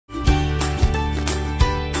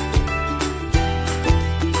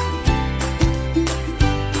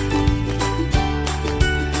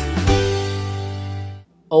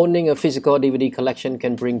Owning a physical DVD collection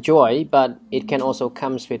can bring joy, but it can also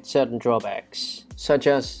come with certain drawbacks, such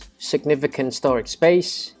as significant storage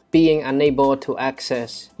space, being unable to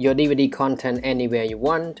access your DVD content anywhere you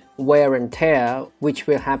want, wear and tear, which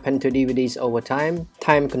will happen to DVDs over time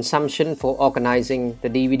consumption for organizing the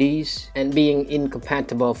DVDs, and being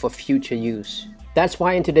incompatible for future use. That's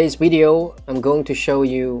why in today's video, I'm going to show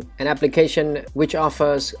you an application which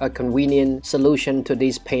offers a convenient solution to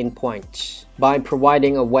these pain points by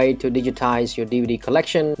providing a way to digitize your DVD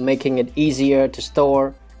collection, making it easier to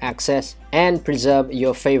store, access, and preserve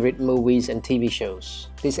your favorite movies and TV shows.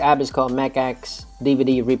 This app is called MacX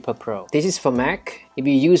DVD Ripper Pro. This is for Mac. If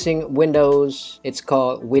you're using Windows, it's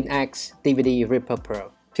called WinX DVD Ripper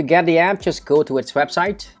Pro. To get the app, just go to its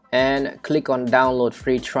website and click on download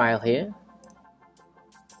free trial here.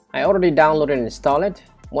 I already downloaded and installed it.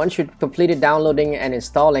 Once you've completed downloading and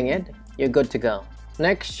installing it, you're good to go.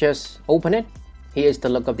 Next, just open it. Here's the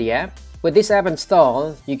look of the app. With this app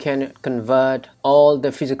installed, you can convert all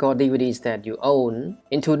the physical DVDs that you own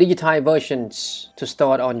into digitized versions to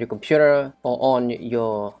store it on your computer or on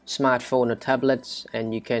your smartphone or tablets,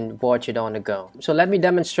 and you can watch it on the go. So let me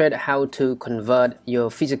demonstrate how to convert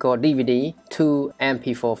your physical DVD to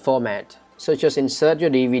MP4 format. So just insert your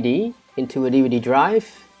DVD into a DVD drive,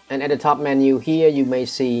 and at the top menu here you may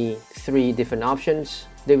see three different options: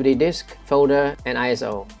 DVD disc, folder, and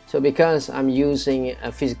ISO. So because I'm using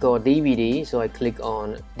a physical DVD, so I click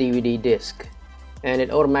on DVD disc, and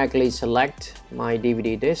it automatically selects my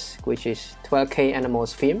DVD disc, which is 12K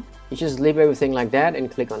animals film. You just leave everything like that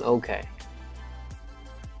and click on OK.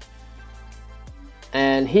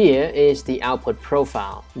 And here is the output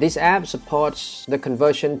profile. This app supports the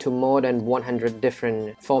conversion to more than 100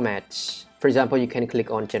 different formats. For example, you can click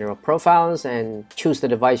on General Profiles and choose the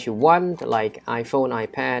device you want, like iPhone,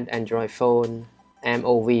 iPad, Android phone,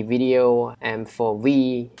 MOV video,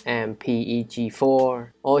 M4V, MPEG4,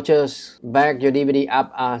 or just back your DVD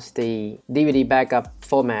up as the DVD backup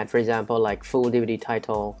format, for example, like full DVD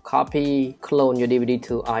title copy, clone your DVD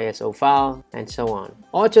to ISO file, and so on.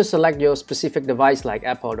 Or just select your specific device like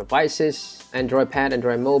Apple devices, Android Pad,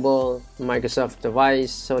 Android Mobile, Microsoft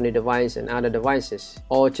device, Sony device, and other devices.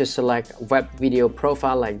 Or just select web video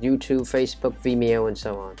profile like YouTube, Facebook, Vimeo, and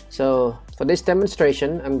so on. So for this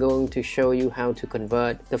demonstration, I'm going to show you how to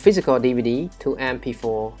convert the physical DVD to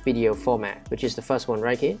MP4 video format, which is the first one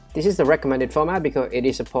right here. This is the recommended format because it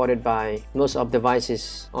is supported by most of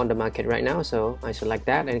devices on the market right now, so I select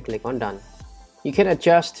that and click on Done. You can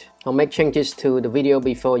adjust or make changes to the video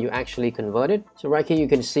before you actually convert it. So right here you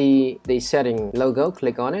can see the setting logo,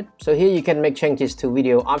 click on it. So here you can make changes to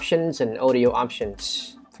video options and audio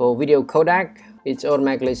options. For video codec, it's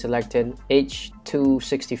automatically selected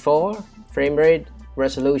H.264, frame rate,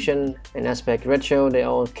 resolution, and aspect ratio. They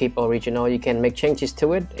all keep original. You can make changes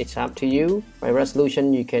to it, it's up to you. By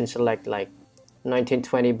resolution, you can select like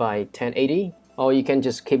 1920 by 1080, or you can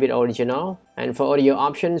just keep it original. And for audio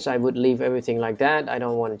options, I would leave everything like that. I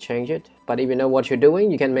don't want to change it. But if you know what you're doing,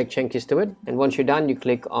 you can make changes to it. And once you're done, you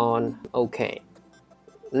click on OK.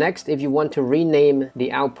 Next, if you want to rename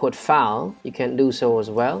the output file, you can do so as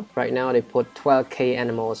well. Right now they put 12K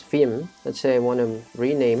animals film. Let's say I want to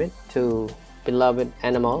rename it to Beloved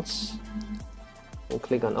Animals, and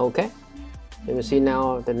click on OK. You can see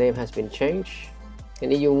now the name has been changed.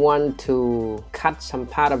 And if you want to cut some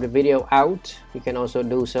part of the video out, you can also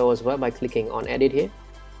do so as well by clicking on Edit here.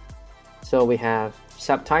 So we have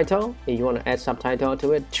subtitle. If you want to add subtitle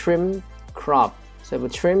to it, trim, crop. So for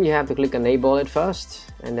trim, you have to click enable it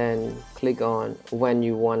first, and then click on when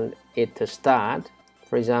you want it to start.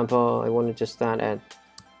 For example, I want it to start at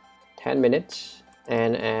 10 minutes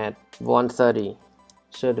and at 1:30.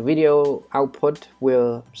 So the video output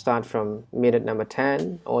will start from minute number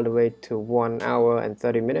 10 all the way to 1 hour and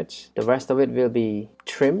 30 minutes. The rest of it will be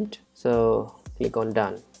trimmed. So click on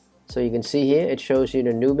Done. So you can see here it shows you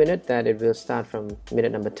the new minute that it will start from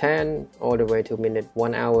minute number 10 all the way to minute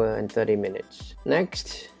 1 hour and 30 minutes.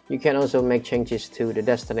 Next, you can also make changes to the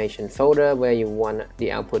destination folder where you want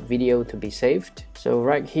the output video to be saved. So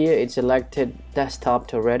right here it's selected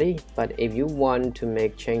desktop already, but if you want to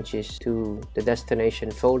make changes to the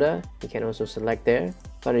destination folder, you can also select there.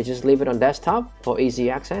 But I just leave it on desktop for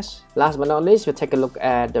easy access. Last but not least, we'll take a look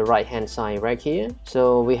at the right hand side right here.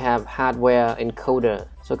 So we have hardware encoder.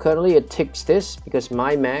 So currently it ticks this because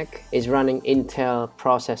my Mac is running Intel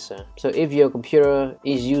processor. So if your computer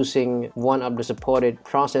is using one of the supported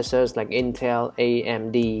processors like Intel,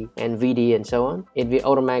 AMD, NVIDIA, and so on, it will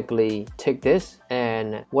automatically tick this.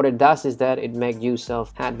 And what it does is that it makes use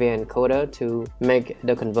of hardware encoder to make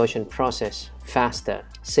the conversion process faster,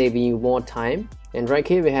 saving you more time. And right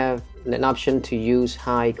here we have an option to use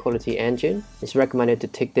high quality engine. It's recommended to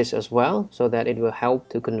tick this as well so that it will help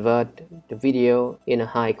to convert the video in a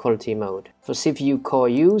high quality mode. For CPU core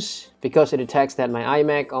use, because it detects that my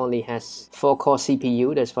iMac only has 4 core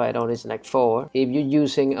CPU, that's why I only select 4. If you're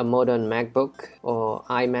using a modern MacBook or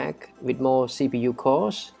iMac with more CPU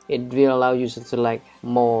cores, it will allow you to select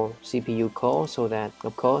more CPU cores, so that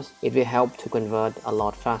of course it will help to convert a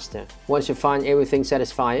lot faster. Once you find everything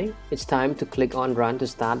satisfying, it's time to click on Run to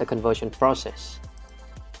start the conversion process.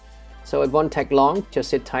 So it won't take long, just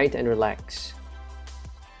sit tight and relax.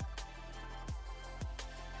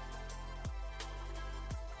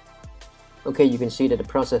 Okay, you can see that the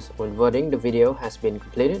process of converting the video has been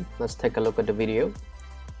completed. Let's take a look at the video.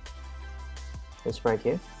 It's right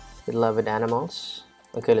here. Beloved animals.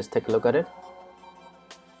 Okay, let's take a look at it.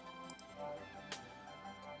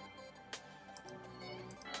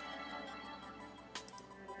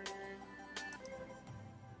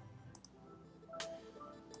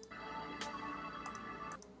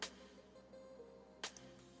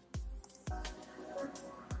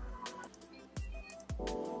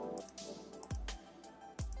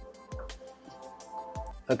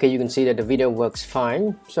 Okay, you can see that the video works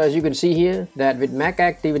fine. So as you can see here, that with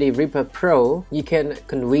MacX DVD Ripper Pro, you can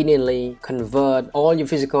conveniently convert all your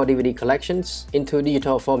physical DVD collections into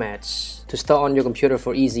digital formats to store on your computer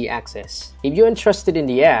for easy access. If you're interested in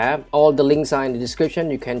the app, all the links are in the description,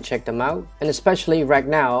 you can check them out. And especially right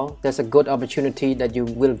now, there's a good opportunity that you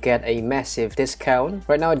will get a massive discount.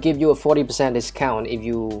 Right now it gives you a 40% discount if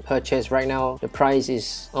you purchase right now. The price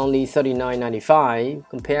is only $39.95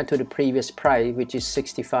 compared to the previous price, which is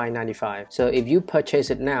 $65.95. So if you purchase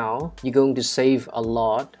it now, you're going to save a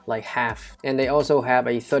lot, like half. And they also have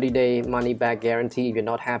a 30-day money-back guarantee if you're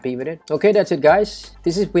not happy with it. Okay, that's it guys.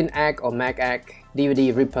 This is WinX or MacX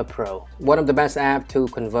DVD Ripper Pro, one of the best apps to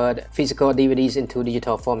convert physical DVDs into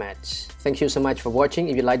digital formats. Thank you so much for watching.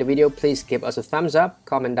 If you like the video, please give us a thumbs up,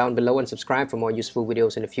 comment down below and subscribe for more useful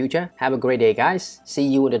videos in the future. Have a great day guys. See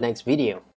you in the next video.